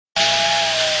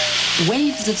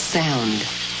Waves of sound.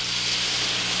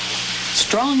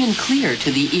 Strong and clear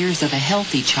to the ears of a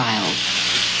healthy child.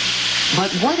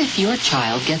 But what if your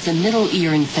child gets a middle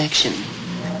ear infection?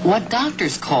 What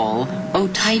doctors call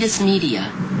otitis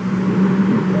media.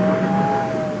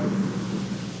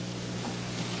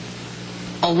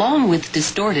 Along with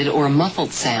distorted or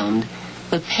muffled sound,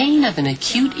 the pain of an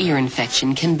acute ear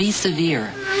infection can be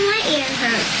severe. My ear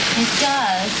hurts. It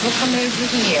does. Look over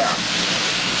here.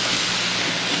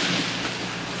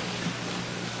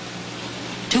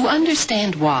 To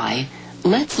understand why,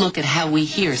 let's look at how we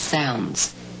hear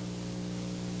sounds.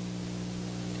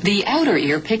 The outer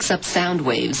ear picks up sound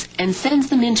waves and sends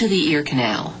them into the ear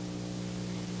canal.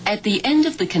 At the end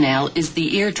of the canal is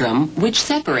the eardrum, which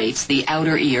separates the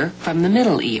outer ear from the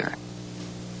middle ear.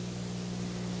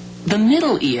 The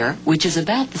middle ear, which is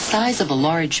about the size of a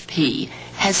large pea,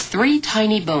 has 3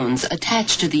 tiny bones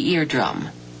attached to the eardrum.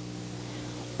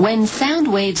 When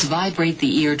sound waves vibrate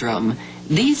the eardrum,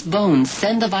 these bones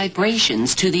send the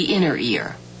vibrations to the inner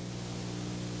ear.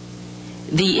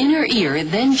 The inner ear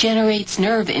then generates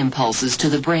nerve impulses to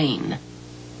the brain.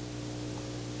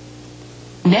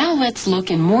 Now let's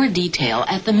look in more detail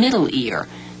at the middle ear,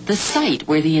 the site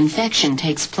where the infection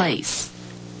takes place.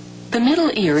 The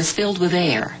middle ear is filled with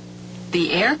air.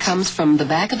 The air comes from the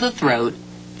back of the throat,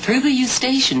 through the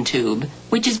eustachian tube,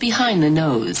 which is behind the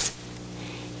nose.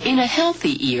 In a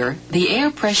healthy ear, the air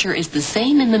pressure is the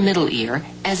same in the middle ear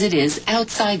as it is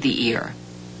outside the ear.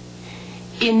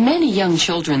 In many young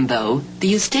children, though, the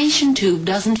eustachian tube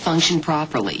doesn't function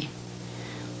properly.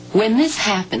 When this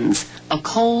happens, a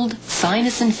cold,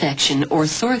 sinus infection, or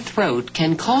sore throat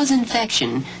can cause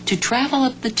infection to travel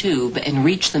up the tube and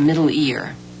reach the middle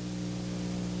ear.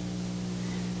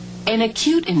 An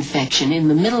acute infection in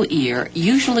the middle ear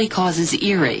usually causes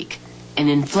earache, an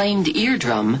inflamed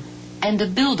eardrum, and a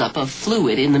buildup of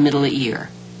fluid in the middle ear.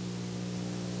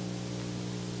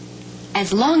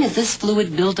 As long as this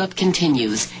fluid buildup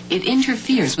continues, it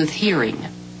interferes with hearing.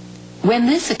 When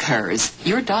this occurs,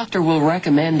 your doctor will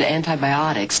recommend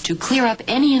antibiotics to clear up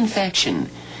any infection,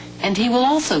 and he will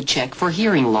also check for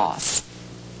hearing loss.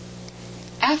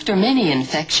 After many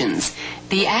infections,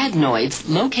 the adenoids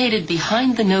located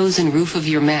behind the nose and roof of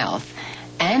your mouth,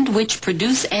 and which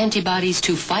produce antibodies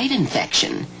to fight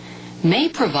infection, may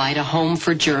provide a home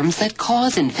for germs that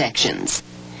cause infections.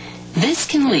 This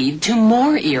can lead to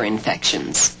more ear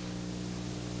infections.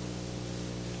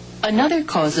 Another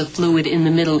cause of fluid in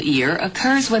the middle ear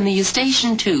occurs when the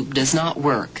eustachian tube does not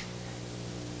work.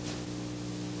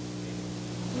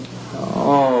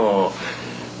 Oh.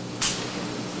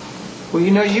 Well,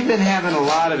 you know, you've been having a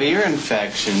lot of ear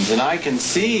infections, and I can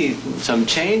see some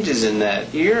changes in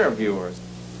that ear of yours.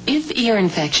 If ear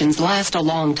infections last a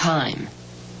long time,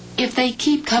 if they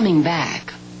keep coming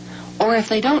back, or if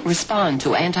they don't respond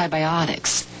to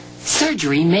antibiotics,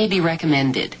 surgery may be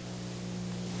recommended.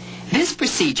 This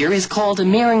procedure is called a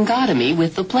myringotomy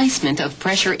with the placement of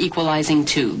pressure equalizing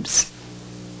tubes.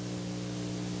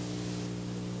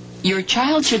 Your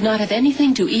child should not have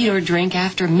anything to eat or drink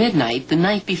after midnight the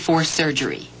night before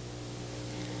surgery.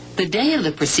 The day of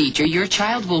the procedure, your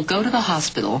child will go to the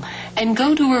hospital and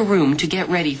go to a room to get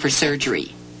ready for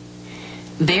surgery.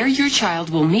 There your child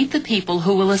will meet the people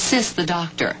who will assist the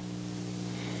doctor.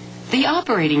 The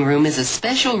operating room is a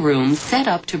special room set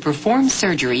up to perform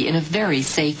surgery in a very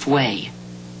safe way.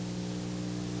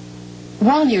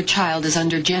 While your child is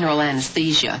under general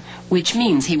anesthesia, which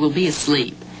means he will be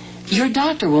asleep, your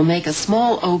doctor will make a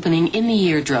small opening in the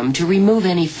eardrum to remove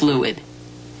any fluid.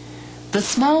 The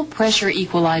small pressure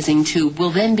equalizing tube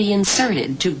will then be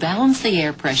inserted to balance the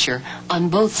air pressure on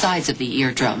both sides of the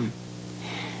eardrum.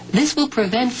 This will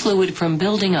prevent fluid from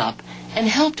building up and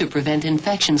help to prevent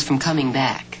infections from coming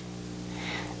back.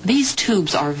 These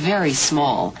tubes are very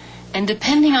small, and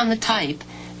depending on the type,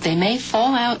 they may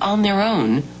fall out on their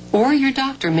own, or your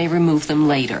doctor may remove them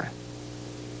later.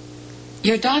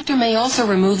 Your doctor may also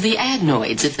remove the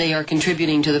adenoids if they are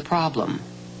contributing to the problem.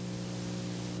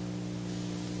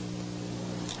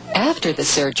 After the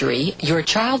surgery, your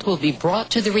child will be brought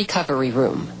to the recovery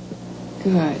room.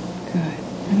 Good, good.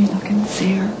 Let me look in this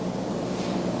ear.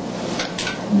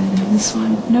 And then in this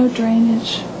one, no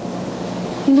drainage.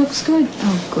 He looks good.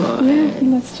 Oh, good. Yeah, he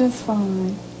looks just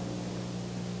fine.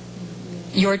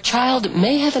 Your child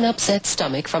may have an upset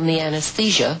stomach from the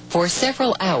anesthesia for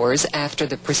several hours after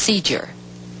the procedure.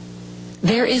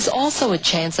 There is also a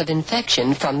chance of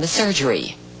infection from the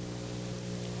surgery.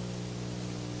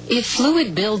 If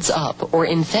fluid builds up or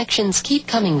infections keep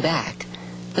coming back,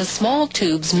 the small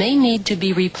tubes may need to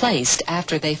be replaced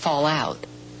after they fall out.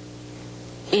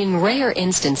 In rare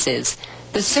instances,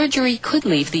 the surgery could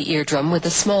leave the eardrum with a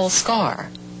small scar.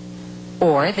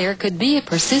 Or there could be a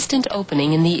persistent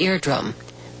opening in the eardrum,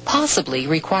 possibly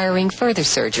requiring further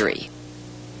surgery.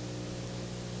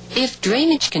 If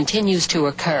drainage continues to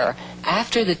occur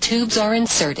after the tubes are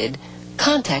inserted,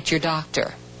 contact your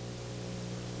doctor.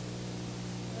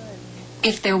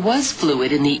 If there was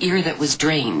fluid in the ear that was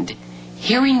drained,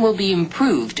 hearing will be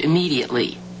improved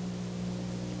immediately.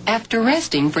 After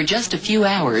resting for just a few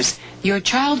hours, your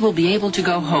child will be able to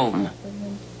go home.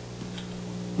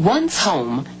 Once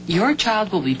home, your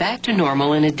child will be back to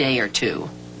normal in a day or two.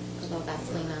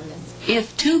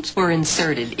 If tubes were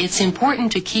inserted, it's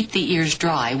important to keep the ears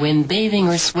dry when bathing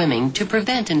or swimming to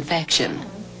prevent infection.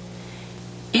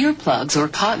 Earplugs or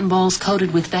cotton balls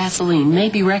coated with Vaseline may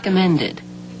be recommended.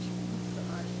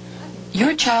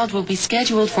 Your child will be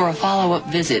scheduled for a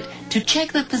follow-up visit to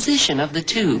check the position of the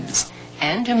tubes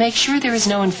and to make sure there is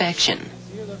no infection.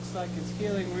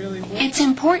 It's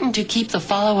important to keep the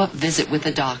follow-up visit with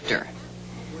the doctor.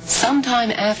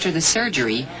 Sometime after the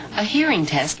surgery, a hearing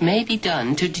test may be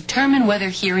done to determine whether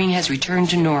hearing has returned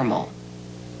to normal.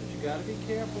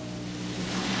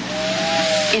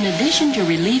 In addition to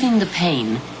relieving the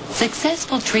pain,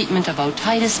 successful treatment of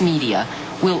otitis media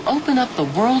will open up the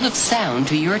world of sound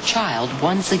to your child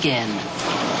once again.